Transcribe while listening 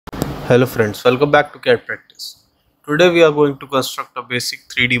Hello friends, welcome back to CAD Practice. Today we are going to construct a basic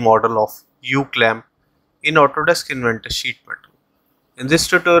 3D model of U-clamp in Autodesk Inventor sheet metal. In this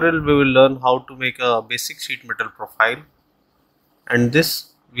tutorial we will learn how to make a basic sheet metal profile, and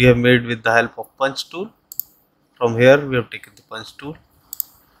this we have made with the help of punch tool. From here we have taken the punch tool,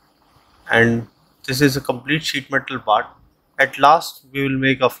 and this is a complete sheet metal part. At last we will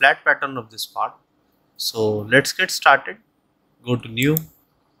make a flat pattern of this part. So let's get started. Go to new.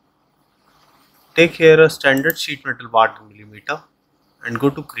 Take here a standard sheet metal part in millimeter and go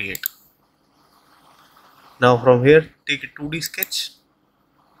to create. Now from here take a 2D sketch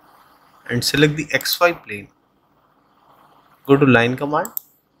and select the XY plane. Go to line command.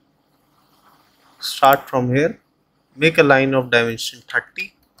 Start from here. Make a line of dimension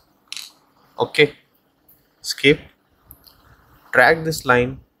 30. Okay. Escape. Drag this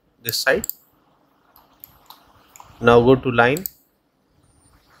line this side. Now go to line.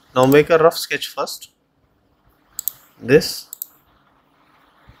 Now make a rough sketch first. This,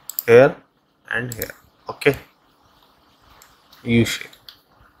 here and here. Okay. U shape.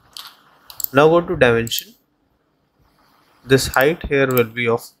 Now go to dimension. This height here will be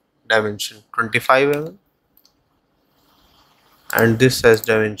of dimension 25 mm and this has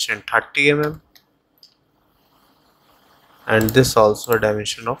dimension 30 mm and this also a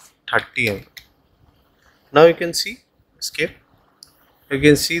dimension of 30 mm. Now you can see, escape. You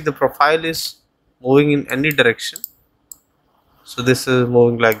can see the profile is moving in any direction. So this is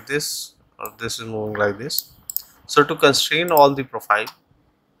moving like this, or this is moving like this. So to constrain all the profile,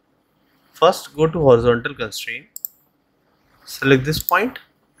 first go to horizontal constraint, select this point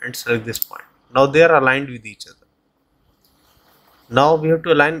and select this point. Now they are aligned with each other. Now we have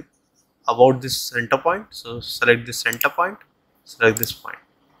to align about this center point. So select this center point, select this point.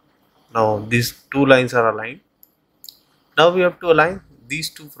 Now these two lines are aligned. Now we have to align these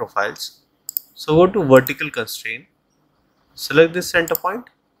two profiles. So go to vertical constraint, select this center point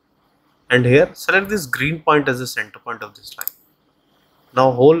and here select this green point as the center point of this line.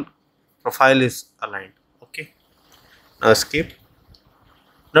 Now whole profile is aligned. Okay. Now escape.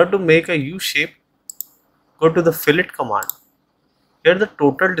 Now to make a U shape, go to the fillet command. Here the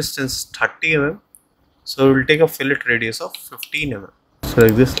total distance is 30 mm. So we will take a fillet radius of 15 mm.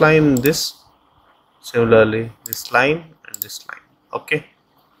 Select this line and this. Similarly this line and this line. Okay,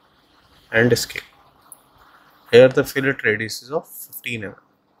 and escape. Here the fillet radius is of 15 mm.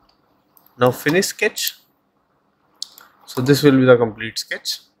 Now finish sketch. So this will be the complete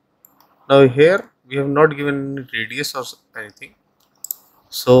sketch. Now here we have not given any radius or anything,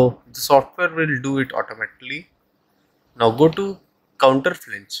 so the software will do it automatically. Now go to counter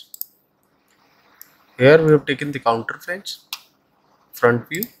flange. Here we have taken the counter flange, front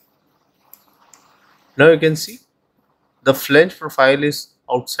view. Now you can see the flange profile is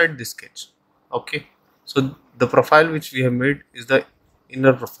outside this sketch. Okay, so the profile which we have made is the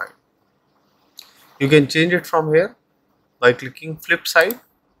inner profile. You can change it from here by clicking flip side.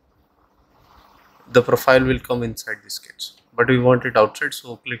 The profile will come inside the sketch, but we want it outside,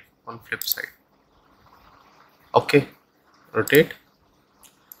 so click on flip side. Okay, rotate.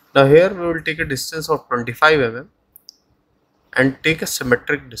 Now here we will take a distance of 25 mm and take a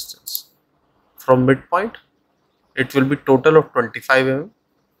symmetric distance from midpoint. It will be total of 25 mm,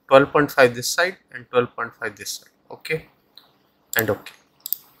 12.5 this side and 12.5 this side. Okay, and okay.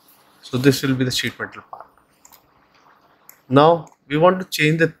 So this will be the sheet metal part. Now we want to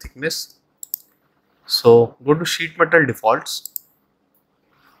change the thickness. So go to sheet metal defaults.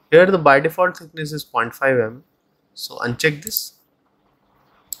 Here the by default thickness is 0.5 mm. So uncheck this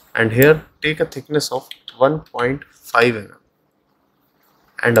and here take a thickness of 1.5 mm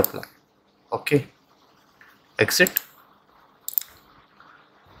and apply. Okay, exit.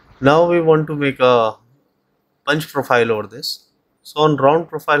 Now we want to make a punch profile over this. So on round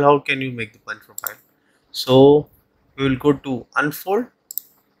profile, how can you make the punch profile? So we will go to unfold.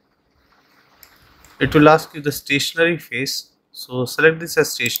 It will ask you the stationary face. So select this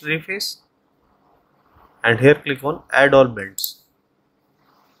as stationary face and here click on add all bends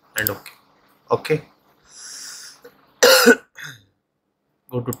and okay. Okay.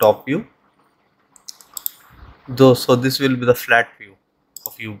 Go to top view. So this will be the flat view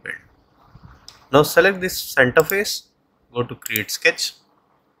of U bend. Now select this center face, go to create sketch.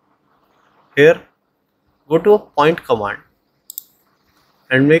 Here go to a point command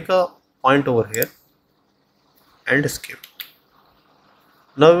and make a point over here and escape.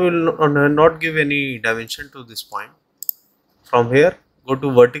 Now we will not give any dimension to this point. From here go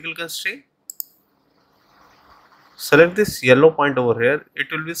to vertical constraint. Select this yellow point over here.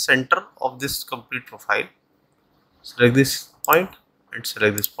 It will be center of this complete profile. Select this point and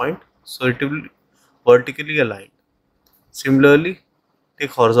select this point. so it will be vertically aligned. Similarly,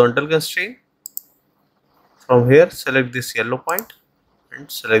 take horizontal constraint. From here, select this yellow point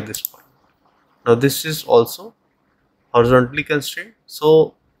and select this point. Now this is also horizontally constrained,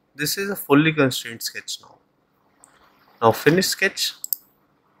 so this is a fully constrained sketch now. Now finish sketch.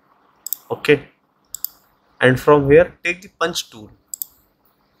 Okay, and from here take the punch tool,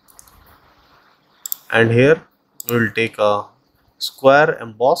 and here we will take a square,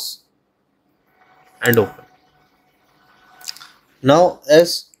 emboss and open. Now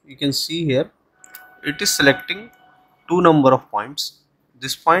as you can see here, it is selecting two number of points,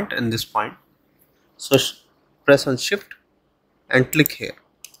 this point and this point. So press on shift and click here,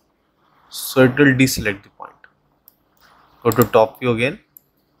 so it will deselect the point. Go to top view again.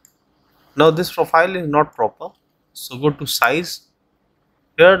 Now this profile is not proper, so go to size.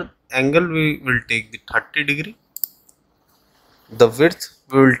 Here angle we will take the 30 degree. The width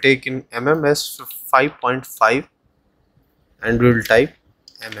we will take in mm as 5.5 and we will type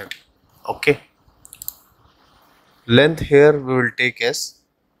mm. Okay. Length here we will take as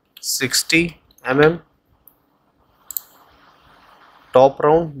 60 mm. Top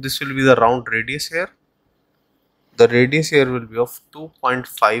round, this will be the round radius here. The radius here will be of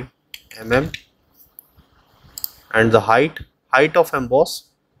 2.5 mm, and the height of emboss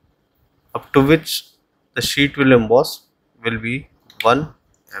up to which the sheet will emboss will be 1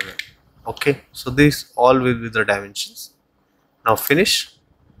 mm. Okay, so these all will be the dimensions. Now finish.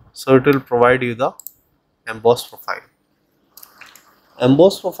 So it will provide you the emboss profile.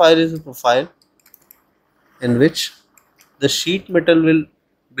 Emboss profile is a profile in which the sheet metal will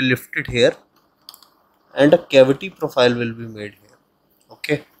be lifted here and a cavity profile will be made here.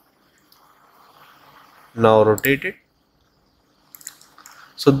 Okay, now rotate it.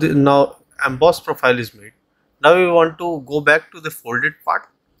 So now emboss profile is made. Now we want to go back to the folded part.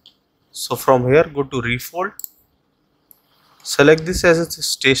 So from here go to refold, select this as a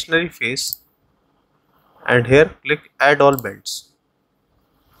stationary face, and here click add all bends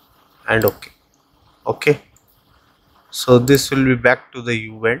and OK. Okay, so this will be back to the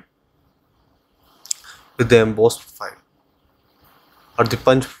U bend with the emboss profile or the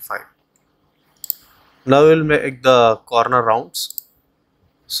punch profile. Now we will make the corner rounds.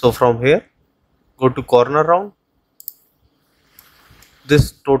 So from here go to corner round.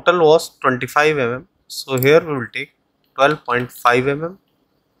 This total was 25 mm, so here we will take 12.5 mm.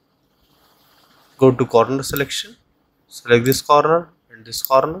 Go to corner selection, select this corner and this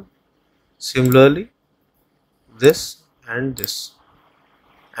corner. Similarly this and this,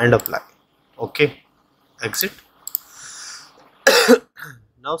 and apply. Okay, exit.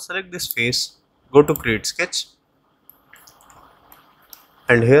 Now select this face, go to create sketch,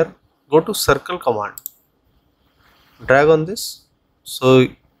 and here go to circle command, drag on this, so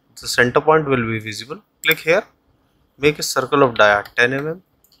the center point will be visible. Click here, make a circle of dia 10 mm.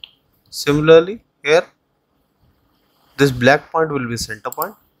 Similarly here this black point will be center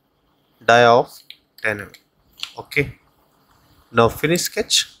point, dia of 10 mm. Okay, now finish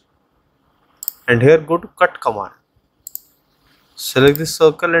sketch, and here go to cut command, select this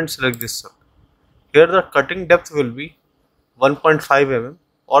circle and select this circle. Here the cutting depth will be 1.5 mm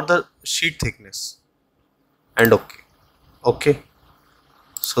or the sheet thickness, and OK. Okay,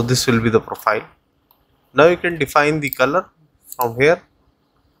 so this will be the profile. Now you can define the color. From here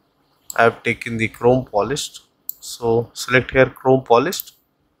I have taken the chrome polished, so select here chrome polished.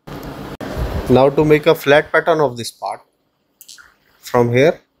 Now to make a flat pattern of this part, from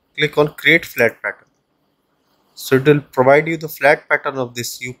here click on create flat pattern. So it will provide you the flat pattern of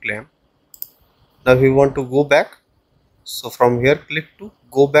this U clamp. Now we want to go back, so from here click to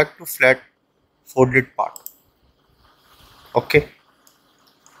go back to flat folded part. Okay,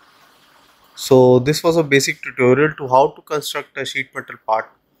 so this was a basic tutorial to how to construct a sheet metal part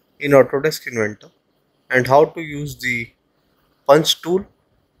in Autodesk Inventor, and how to use the punch tool,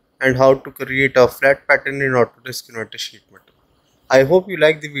 and how to create a flat pattern in Autodesk Inventor sheet metal. I hope you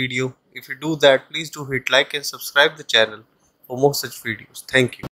like the video. If you do that, please do hit like and subscribe the channel for more such videos. Thank you.